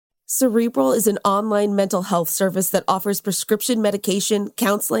Cerebral is an online mental health service that offers prescription medication,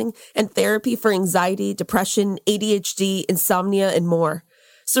 counseling, and therapy for anxiety, depression, ADHD, insomnia, and more.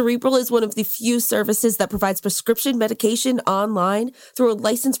 Cerebral is one of the few services that provides prescription medication online through a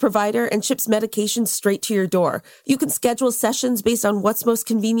licensed provider and ships medication straight to your door. You can schedule sessions based on what's most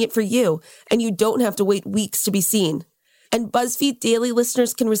convenient for you, and you don't have to wait weeks to be seen. And BuzzFeed Daily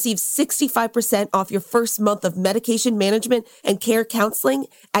listeners can receive 65% off your first month of medication management and care counseling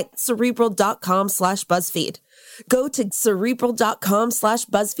at Cerebral.com/BuzzFeed. Go to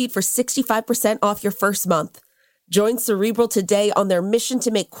Cerebral.com/BuzzFeed for 65% off your first month. Join Cerebral today on their mission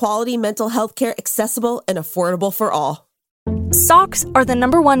to make quality mental health care accessible and affordable for all. Socks are the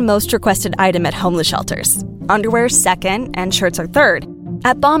 #1 most requested item at homeless shelters. Underwear second, and shirts are third.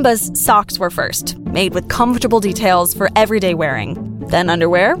 At Bombas, socks were first, made with comfortable details for everyday wearing. Then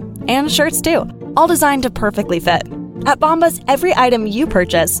underwear, and shirts too, all designed to perfectly fit. At Bombas, every item you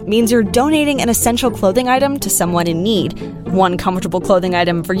purchase means you're donating an essential clothing item to someone in need. One comfortable clothing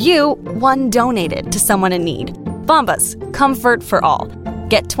item for you, one donated to someone in need. Bombas, comfort for all.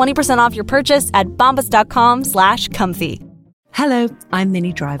 Get 20% off your purchase at bombas.com/comfy. Hello, I'm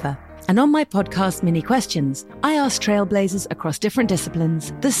Minnie Driver. And on my podcast, Mini Questions, I ask trailblazers across different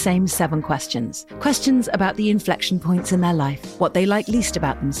disciplines the same 7 questions. Questions about the inflection points in their life, what they like least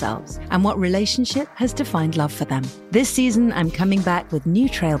about themselves, and what relationship has defined love for them. This season, I'm coming back with new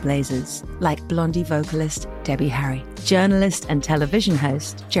trailblazers, like Blondie vocalist Debbie Harry, journalist and television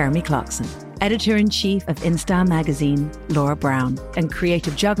host Jeremy Clarkson, editor-in-chief of InStyle magazine Laura Brown, and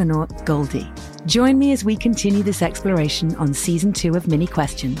creative juggernaut Goldie. Join me as we continue this exploration on Season 2 of Mini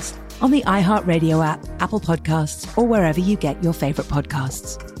Questions, on the iHeartRadio app, Apple Podcasts, or wherever you get your favorite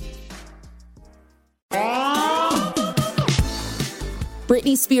podcasts.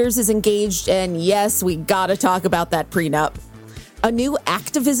 Britney Spears is engaged, and yes, we gotta talk about that prenup. A new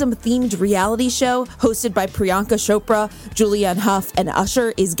activism-themed reality show hosted by Priyanka Chopra, Julianne Hough, and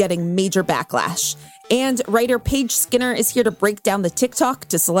Usher is getting major backlash. And writer Paige Skinner is here to break down the TikTok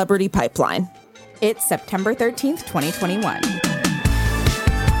to celebrity pipeline. It's September 13th, 2021.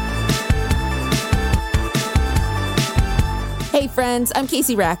 Hey friends, I'm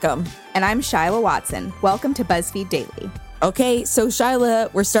Casey Rackham. And I'm Shyla Watson. Welcome to BuzzFeed Daily. Okay, so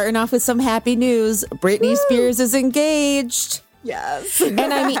Shyla, we're starting off with some happy news. Britney Spears is engaged. Yes.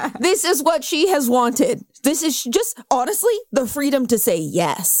 And I mean, this is what she has wanted. This is just, honestly, the freedom to say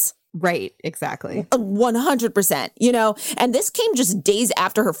yes. Right, exactly. 100%, you know, and this came just days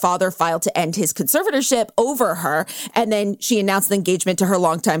after her father filed to end his conservatorship over her. And then she announced the engagement to her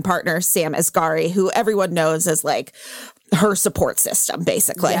longtime partner, Sam Asghari, who everyone knows as like her support system,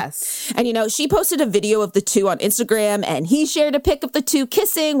 basically. Yes. And, you know, she posted a video of the two on Instagram, and he shared a pic of the two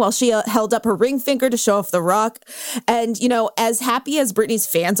kissing while she held up her ring finger to show off the rock. And, you know, as happy as Britney's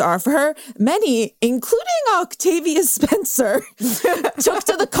fans are for her, many, including Octavia Spencer, took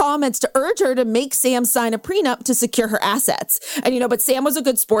to the comments to urge her to make Sam sign a prenup to secure her assets. And, you know, but Sam was a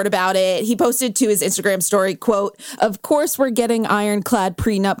good sport about it. He posted to his Instagram story, quote, "Of course, we're getting ironclad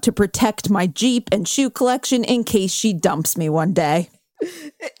prenup to protect my Jeep and shoe collection in case she dumps me one day."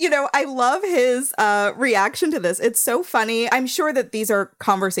 You know, I love his reaction to this. It's so funny. I'm sure that these are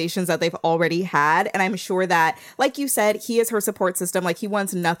conversations that they've already had. And I'm sure that, like you said, he is her support system. Like, he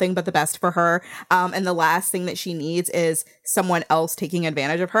wants nothing but the best for her. And the last thing that she needs is someone else taking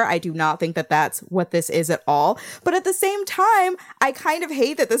advantage of her. I do not think that that's what this is at all. But at the same time, I kind of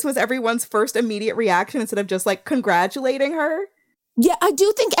hate that this was everyone's first immediate reaction instead of just like congratulating her. Yeah, I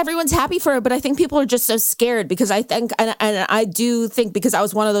do think everyone's happy for her, but I think people are just so scared because I think, and I do think, because I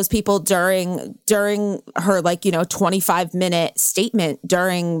was one of those people during her, like, you know, 25-minute statement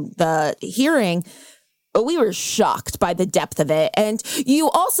during the hearing, we were shocked by the depth of it. And you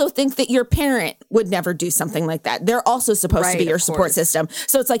also think that your parent would never do something like that. They're also supposed to be your support system.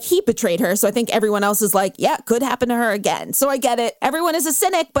 So it's like he betrayed her. So I think everyone else is like, yeah, could happen to her again. So I get it. Everyone is a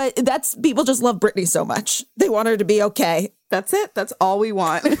cynic, but that's, people just love Britney so much. They want her to be okay. That's it. That's all we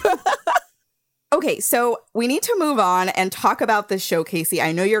want. Okay, so we need to move on and talk about this show, Casey.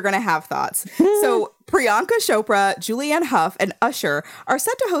 I know you're going to have thoughts. So Priyanka Chopra, Julianne Hough, and Usher are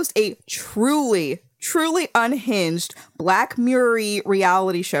set to host a truly unhinged Black Mirror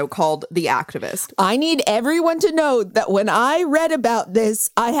reality show called The Activist. I need everyone to know that when I read about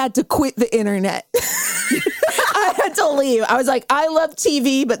this, I had to quit the internet. I had to leave. I was like, I love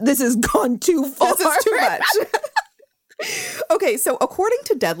TV, but this has gone too far. This is too much. Okay, so according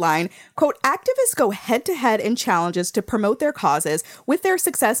to Deadline, quote, activists go head-to-head in challenges to promote their causes with their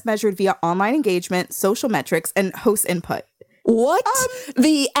success measured via online engagement, social metrics, and host input. What?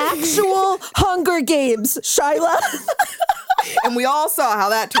 The actual Hunger Games, Shyla. And we all saw how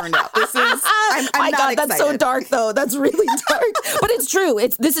that turned out. This is, I'm My not God, excited. that's so dark, though. That's really dark. But it's true.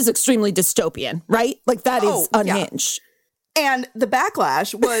 This is extremely dystopian, right? Like, that is unhinged. Yeah. And the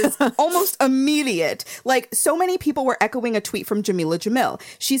backlash was almost immediate. Like, so many people were echoing a tweet from Jamila Jamil.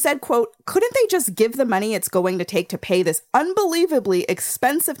 She said, quote, couldn't they just give the money it's going to take to pay this unbelievably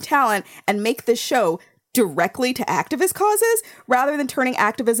expensive talent and make this show directly to activist causes rather than turning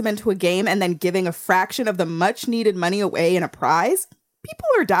activism into a game and then giving a fraction of the much needed money away in a prize? People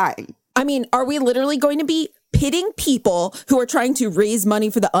are dying. I mean, are we literally going to be pitting people who are trying to raise money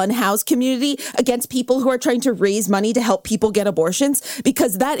for the unhoused community against people who are trying to raise money to help people get abortions?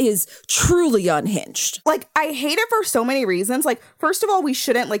 Because that is truly unhinged. Like, I hate it for so many reasons. Like, first of all, we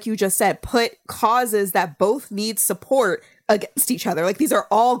shouldn't, like you just said, put causes that both need support against each other. Like, these are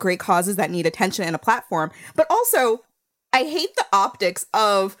all great causes that need attention and a platform. But also, I hate the optics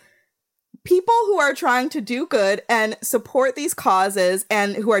of people who are trying to do good and support these causes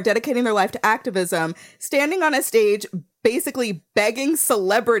and who are dedicating their life to activism, standing on a stage basically begging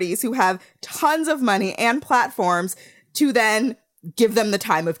celebrities who have tons of money and platforms to then give them the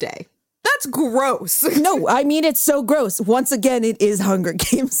time of day. That's gross. No, I mean, it's so gross. Once again, it is Hunger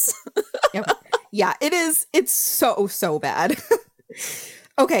Games. Yep. Yeah, it is. It's so bad.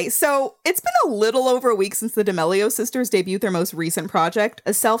 Okay, so it's been a little over a week since the D'Amelio sisters debuted their most recent project,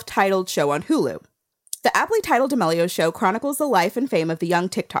 a self-titled show on Hulu. The aptly titled D'Amelio show chronicles the life and fame of the young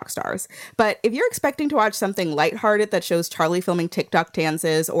TikTok stars. But if you're expecting to watch something lighthearted that shows Charlie filming TikTok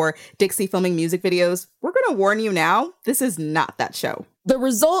dances or Dixie filming music videos, we're going to warn you now, this is not that show. The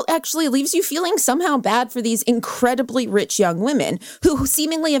result actually leaves you feeling somehow bad for these incredibly rich young women who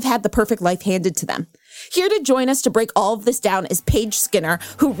seemingly have had the perfect life handed to them. Here to join us to break all of this down is Paige Skinner,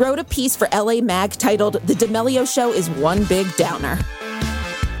 who wrote a piece for LA Mag titled The D'Amelio Show is One Big Downer.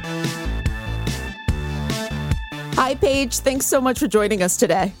 Hi, Paige. Thanks so much for joining us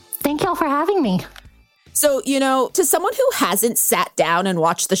today. Thank y'all for having me. So, to someone who hasn't sat down and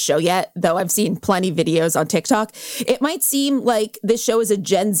watched the show yet, though I've seen plenty videos on TikTok, it might seem like this show is a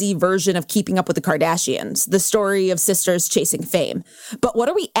Gen Z version of Keeping Up with the Kardashians, the story of sisters chasing fame. But what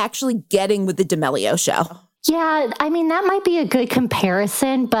are we actually getting with the D'Amelio show? Yeah, I mean, that might be a good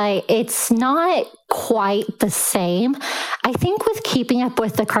comparison, but it's not quite the same. I think with Keeping Up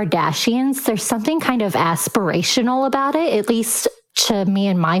with the Kardashians, there's something kind of aspirational about it, at least to me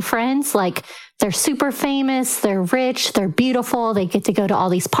and my friends. Like, they're super famous, they're rich, they're beautiful, they get to go to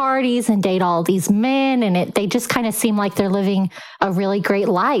all these parties and date all these men, and they just kind of seem like they're living a really great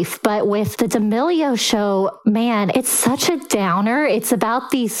life. But with the D'Amelio show, man, it's such a downer. It's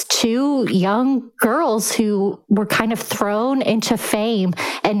about these two young girls who were kind of thrown into fame,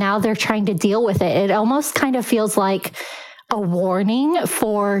 and now they're trying to deal with it. It almost kind of feels like a warning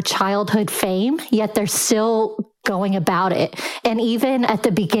for childhood fame, yet they're still going about it. And even at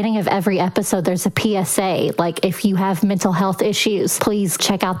the beginning of every episode, there's a PSA, like, if you have mental health issues, please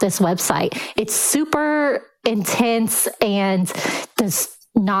check out this website. It's super intense and does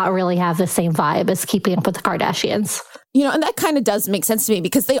not really have the same vibe as Keeping Up with the Kardashians. And that kind of does make sense to me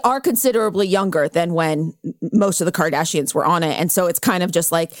because they are considerably younger than when most of the Kardashians were on it. And so it's kind of just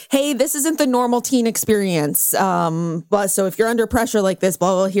like, hey, this isn't the normal teen experience. But so if you're under pressure like this,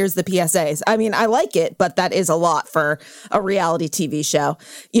 blah, blah, here's the PSAs. I mean, I like it, but that is a lot for a reality TV show.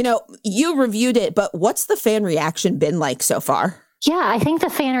 You reviewed it, but what's the fan reaction been like so far? Yeah, I think the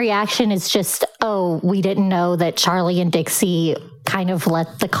fan reaction is just, oh, we didn't know that Charlie and Dixie kind of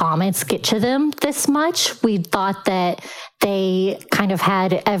let the comments get to them this much. We thought that they kind of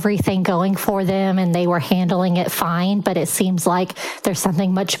had everything going for them and they were handling it fine, but it seems like there's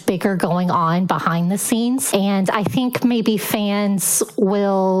something much bigger going on behind the scenes. And I think maybe fans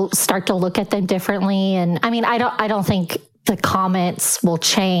will start to look at them differently. And I mean, I don't think the comments will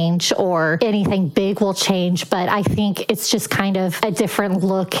change or anything big will change, but I think it's just kind of a different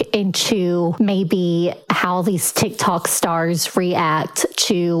look into maybe how these TikTok stars react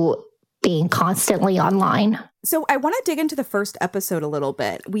to being constantly online. So I want to dig into the first episode a little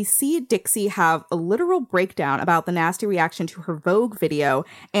bit. We see Dixie have a literal breakdown about the nasty reaction to her Vogue video,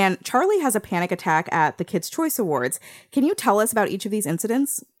 and Charlie has a panic attack at the Kids' Choice Awards. Can you tell us about each of these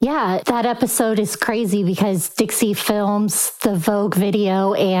incidents? Yeah, that episode is crazy because Dixie films the Vogue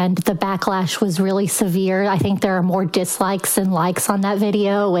video and the backlash was really severe. I think there are more dislikes than likes on that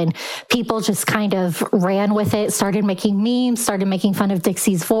video, and people just kind of ran with it, started making memes, started making fun of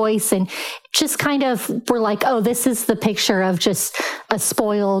Dixie's voice, and just kind of were like, oh, this is the picture of just a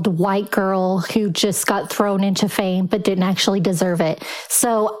spoiled white girl who just got thrown into fame but didn't actually deserve it.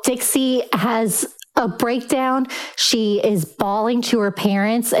 So Dixie has a breakdown. She is bawling to her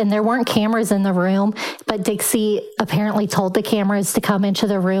parents, and there weren't cameras in the room, but Dixie apparently told the cameras to come into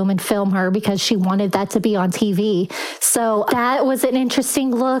the room and film her because she wanted that to be on TV. So that was an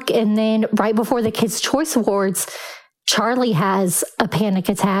interesting look. And then right before the Kids' Choice Awards, Charli has a panic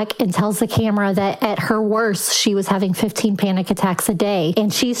attack and tells the camera that at her worst, she was having 15 panic attacks a day.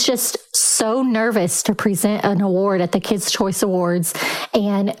 And she's just so nervous to present an award at the Kids' Choice Awards.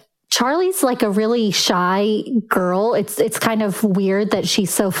 And Charli's like a really shy girl. It's kind of weird that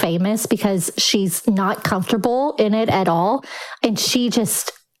she's so famous because she's not comfortable in it at all. And she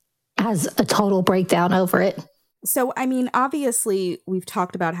just has a total breakdown over it. So, I mean, obviously, we've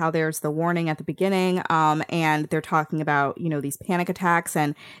talked about how there's the warning at the beginning, and they're talking about, you know, these panic attacks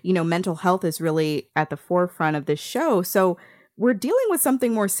and, you know, mental health is really at the forefront of this show. So we're dealing with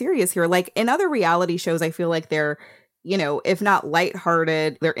something more serious here. Like in other reality shows, I feel like they're, you know, if not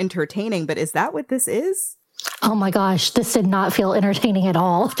lighthearted, they're entertaining. But is that what this is? Oh my gosh, this did not feel entertaining at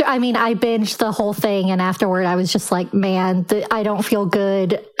all. I mean, I binged the whole thing, and afterward I was just like, man, I don't feel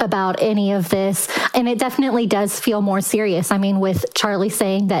good about any of this. And it definitely does feel more serious. I mean, with Charli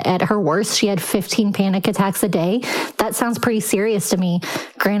saying that at her worst, she had 15 panic attacks a day, that sounds pretty serious to me.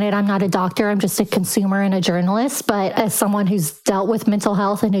 Granted, I'm not a doctor, I'm just a consumer and a journalist, but as someone who's dealt with mental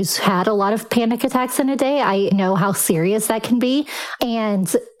health and who's had a lot of panic attacks in a day, I know how serious that can be.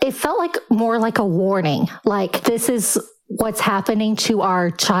 And it felt like more like a warning. Like, this is what's happening to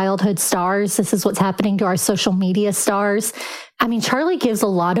our childhood stars. This is what's happening to our social media stars. I mean, Charli gives a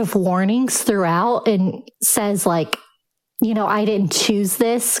lot of warnings throughout and says like, you know, I didn't choose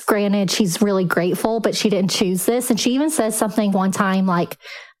this. Granted, she's really grateful, but she didn't choose this. And she even says something one time like,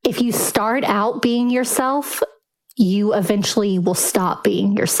 if you start out being yourself, you eventually will stop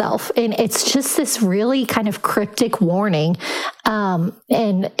being yourself. And it's just this really kind of cryptic warning.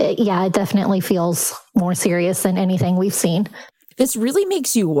 It definitely feels more serious than anything we've seen. This really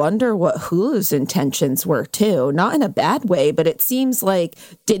makes you wonder what Hulu's intentions were, too. Not in a bad way, but it seems like,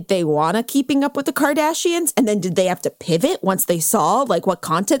 did they want to Keeping Up with the Kardashians? And then did they have to pivot once they saw, like, what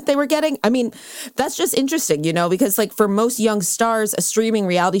content they were getting? I mean, that's just interesting, you know, because, like, for most young stars, a streaming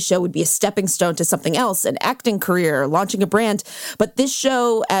reality show would be a stepping stone to something else, an acting career, launching a brand. But this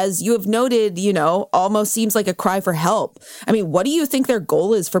show, as you have noted, you know, almost seems like a cry for help. I mean, what do you think their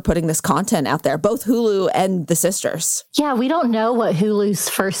goal is for putting this content out there, both Hulu and the sisters? Yeah, we don't know what Hulu's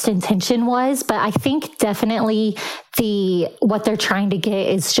first intention was, but I think definitely what they're trying to get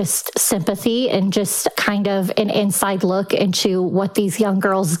is just sympathy and just kind of an inside look into what these young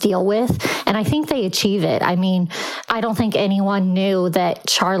girls deal with. And I think they achieve it. I mean, I don't think anyone knew that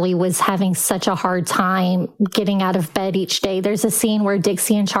Charli was having such a hard time getting out of bed each day. There's a scene where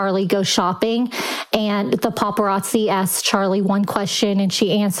Dixie and Charli go shopping, and the paparazzi asks Charli one question and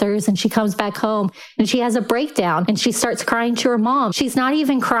she answers, and she comes back home and she has a breakdown and she starts crying to her mom. She's not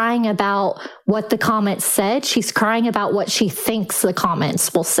even crying about what the comments said. She's crying about what she thinks the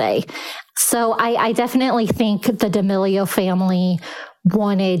comments will say. So I definitely think the D'Amelio family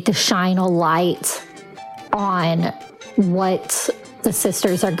wanted to shine a light on what the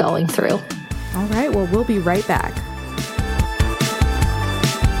sisters are going through. All right, well, we'll be right back.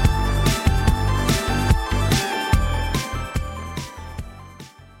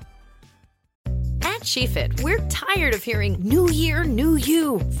 At SheFit, we're tired of hearing new year, new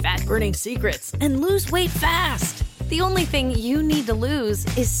you, fat-burning secrets, and lose weight fast. The only thing you need to lose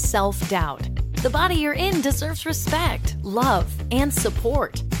is self-doubt. The body you're in deserves respect, love, and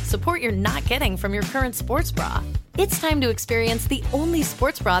support. Support you're not getting from your current sports bra. It's time to experience the only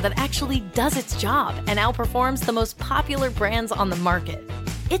sports bra that actually does its job and outperforms the most popular brands on the market.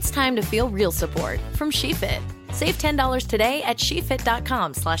 It's time to feel real support from SheFit. Save $10 today at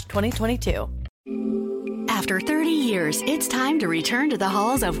shefit.com/2022. After 30 years, it's time to return to the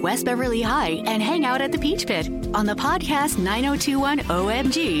halls of West Beverly High and hang out at the Peach Pit. On the podcast 9021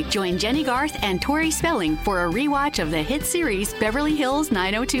 OMG, join Jenny Garth and Tori Spelling for a rewatch of the hit series Beverly Hills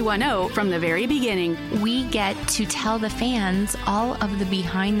 90210 from the very beginning. We get to tell the fans all of the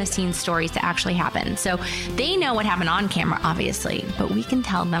behind-the-scenes stories that actually happen. So they know what happened on camera, obviously, but we can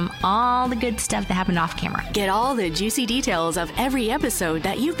tell them all the good stuff that happened off camera. Get all the juicy details of every episode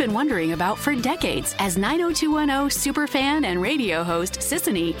that you've been wondering about for decades as 90210 superfan and radio host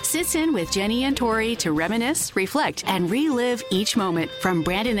Sissany sits in with Jenny and Tori to reminisce, reflect, and relive each moment, from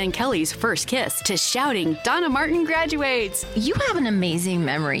Brandon and Kelly's first kiss to shouting, Donna Martin graduates. You have an amazing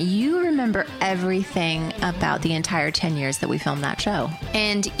memory. You remember everything about the entire 10 years that we filmed that show.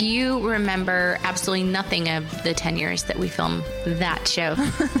 And you remember absolutely nothing of the 10 years that we filmed that show.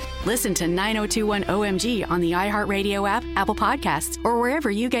 Listen to 9021 OMG on the iHeartRadio app, Apple Podcasts, or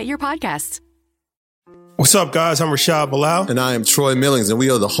wherever you get your podcasts. What's up, guys? I'm Rashad Bilal. And I am Troy Millings, and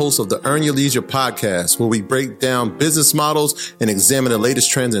we are the hosts of the Earn Your Leisure podcast, where we break down business models and examine the latest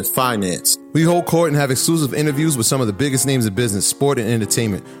trends in finance. We hold court and have exclusive interviews with some of the biggest names in business, sport, and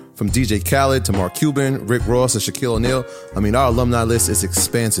entertainment. From DJ Khaled to Mark Cuban, Rick Ross, to Shaquille O'Neal. Our alumni list is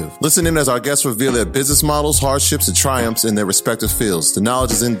expansive. Listen in as our guests reveal their business models, hardships, and triumphs in their respective fields. The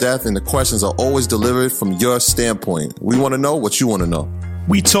knowledge is in depth, and the questions are always delivered from your standpoint. We want to know what you want to know.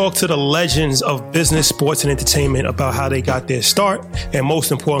 We talk to the legends of business, sports, and entertainment about how they got their start and,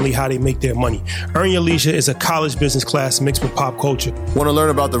 most importantly, how they make their money. Earn Your Leisure is a college business class mixed with pop culture. Want to learn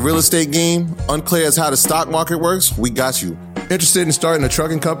about the real estate game? Unclear as how the stock market works? We got you. Interested in starting a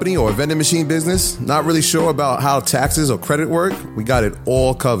trucking company or a vending machine business? Not really sure about how taxes or credit work? We got it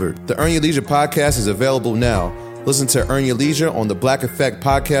all covered. The Earn Your Leisure podcast is available now. Listen to Earn Your Leisure on the Black Effect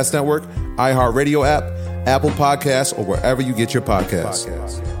Podcast Network, iHeartRadio app, Apple Podcasts, or wherever you get your podcasts.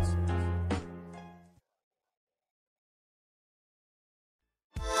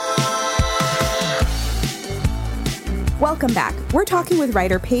 Welcome back. We're talking with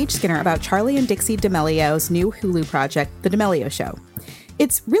writer Paige Skinner about Charli and Dixie D'Amelio's new Hulu project, The D'Amelio Show.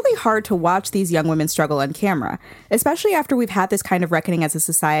 It's really hard to watch these young women struggle on camera, especially after we've had this kind of reckoning as a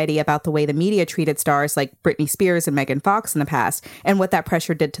society about the way the media treated stars like Britney Spears and Megan Fox in the past and what that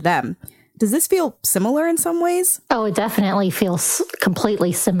pressure did to them. Does this feel similar in some ways? Oh, it definitely feels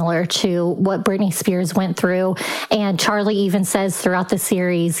completely similar to what Britney Spears went through. And Charli even says throughout the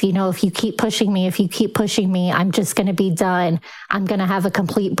series, if you keep pushing me, I'm just going to be done. I'm going to have a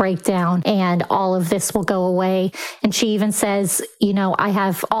complete breakdown and all of this will go away. And she even says, I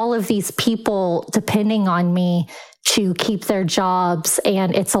have all of these people depending on me to keep their jobs,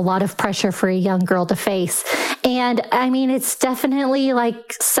 and it's a lot of pressure for a young girl to face. And it's definitely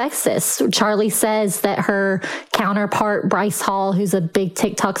sexist. Charli says that her counterpart, Bryce Hall, who's a big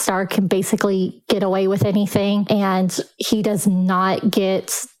TikTok star, can basically get away with anything, and he does not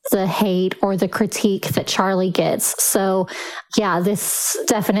get the hate or the critique that Charli gets. So yeah, this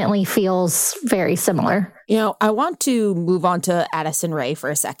definitely feels very similar. I want to move on to Addison Rae for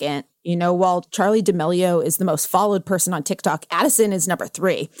a second. While Charli D'Amelio is the most followed person on TikTok, Addison is number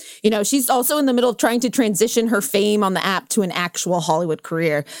 3. She's also in the middle of trying to transition her fame on the app to an actual Hollywood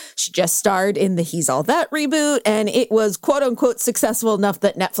career. She just starred in the He's All That reboot, and it was quote unquote successful enough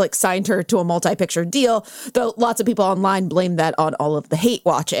that Netflix signed her to a multi-picture deal, though lots of people online blame that on all of the hate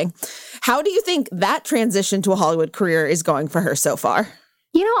watching. How do you think that transition to a Hollywood career is going for her so far?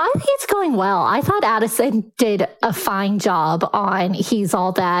 I think it's going well. I thought Addison did a fine job on He's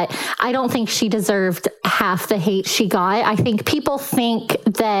All That. I don't think she deserved half the hate she got. I think people think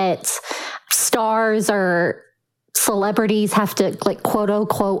that stars or celebrities have to quote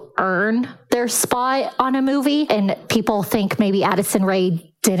unquote earn their spot on a movie. And people think maybe Addison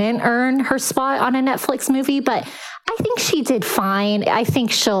Rae didn't earn her spot on a Netflix movie, but I think she did fine. I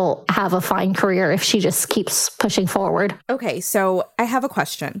think she'll have a fine career if she just keeps pushing forward. Okay, so I have a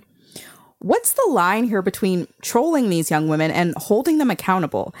question. What's the line here between trolling these young women and holding them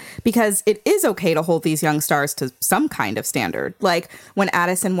accountable? Because it is okay to hold these young stars to some kind of standard. Like when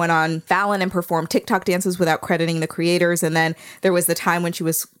Addison went on Fallon and performed TikTok dances without crediting the creators. And then there was the time when she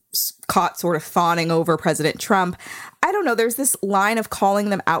was caught sort of fawning over President Trump. I don't know. There's this line of calling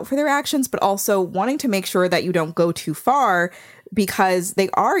them out for their actions, but also wanting to make sure that you don't go too far because they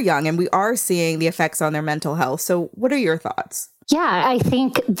are young and we are seeing the effects on their mental health. So what are your thoughts? Yeah, I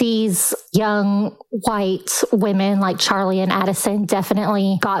think these young white women like Charli and Addison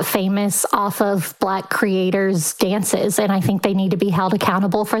definitely got famous off of Black creators' dances. And I think they need to be held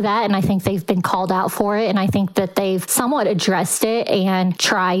accountable for that. And I think they've been called out for it. And I think that they've somewhat addressed it and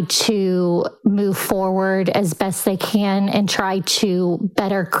tried to move forward as best they can and try to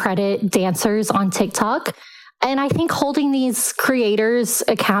better credit dancers on TikTok. And I think holding these creators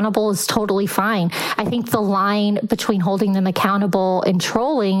accountable is totally fine. I think the line between holding them accountable and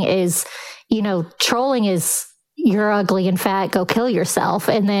trolling is, trolling is you're ugly and fat, go kill yourself.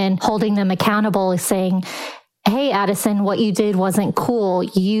 And then holding them accountable is saying, hey, Addison, what you did wasn't cool.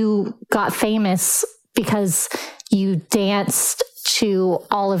 You got famous because you danced to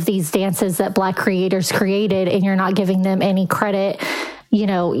all of these dances that Black creators created and you're not giving them any credit.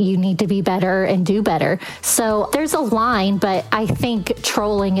 You need to be better and do better. So there's a line, but I think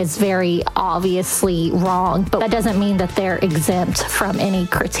trolling is very obviously wrong, but that doesn't mean that they're exempt from any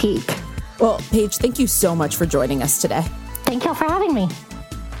critique. Well, Paige, thank you so much for joining us today. Thank you for having me.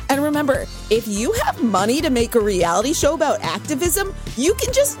 And remember, if you have money to make a reality show about activism, you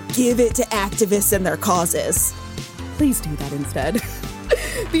can just give it to activists and their causes. Please do that instead.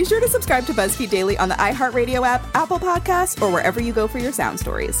 Be sure to subscribe to BuzzFeed Daily on the iHeartRadio app, Apple Podcasts, or wherever you go for your sound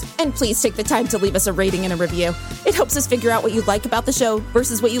stories. And please take the time to leave us a rating and a review. It helps us figure out what you like about the show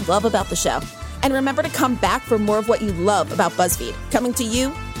versus what you love about the show. And remember to come back for more of what you love about BuzzFeed, coming to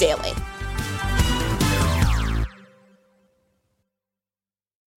you daily.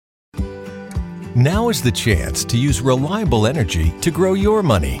 Now is the chance to use reliable energy to grow your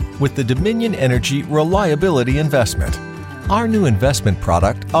money with the Dominion Energy Reliability Investment. Our new investment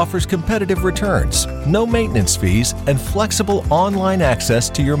product offers competitive returns, no maintenance fees, and flexible online access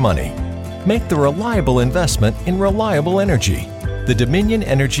to your money. Make the reliable investment in reliable energy. The Dominion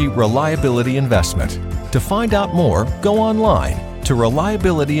Energy Reliability Investment. To find out more, go online to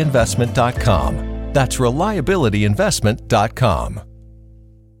reliabilityinvestment.com. That's reliabilityinvestment.com.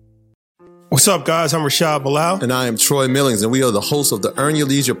 What's up, guys? I'm Rashad Bilal. And I am Troy Millings, and we are the hosts of the Earn Your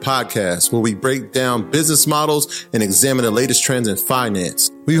Leisure podcast, where we break down business models and examine the latest trends in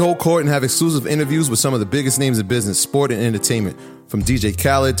finance. We hold court and have exclusive interviews with some of the biggest names in business, sport, and entertainment. From DJ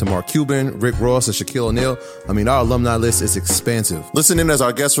Khaled to Mark Cuban, Rick Ross, and Shaquille O'Neal. I mean, our alumni list is expansive. Listen in as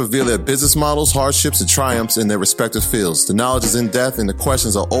our guests reveal their business models, hardships, and triumphs in their respective fields. The knowledge is in depth, and the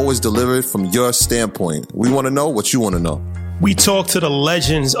questions are always delivered from your standpoint. We want to know what you want to know. We talk to the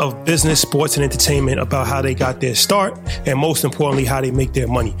legends of business, sports, and entertainment about how they got their start and, most importantly, how they make their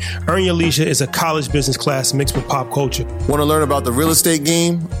money. Earn Your Leisure is a college business class mixed with pop culture. Want to learn about the real estate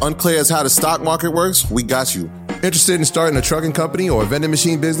game? Unclear as how the stock market works? We got you. Interested in starting a trucking company or a vending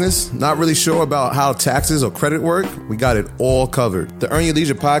machine business? Not really sure about how taxes or credit work? We got it all covered. The Earn Your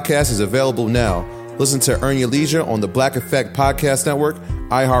Leisure podcast is available now. Listen to Earn Your Leisure on the Black Effect Podcast Network,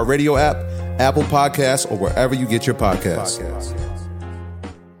 iHeartRadio app, Apple Podcasts, or wherever you get your podcasts.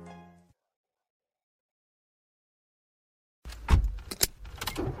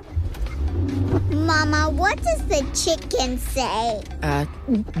 Mama, what does the chicken say?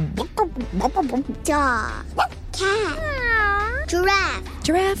 Dog. Cat. Giraffe.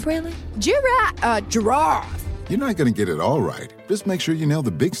 Giraffe, really? Giraffe. You're not going to get it all right. Just make sure you nail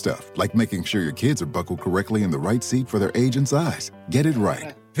the big stuff, like making sure your kids are buckled correctly in the right seat for their age and size. Get it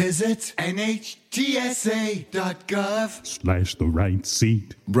right. Visit NHTSA.gov/the right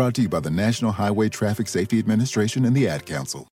seat. Brought to you by the National Highway Traffic Safety Administration and the Ad Council.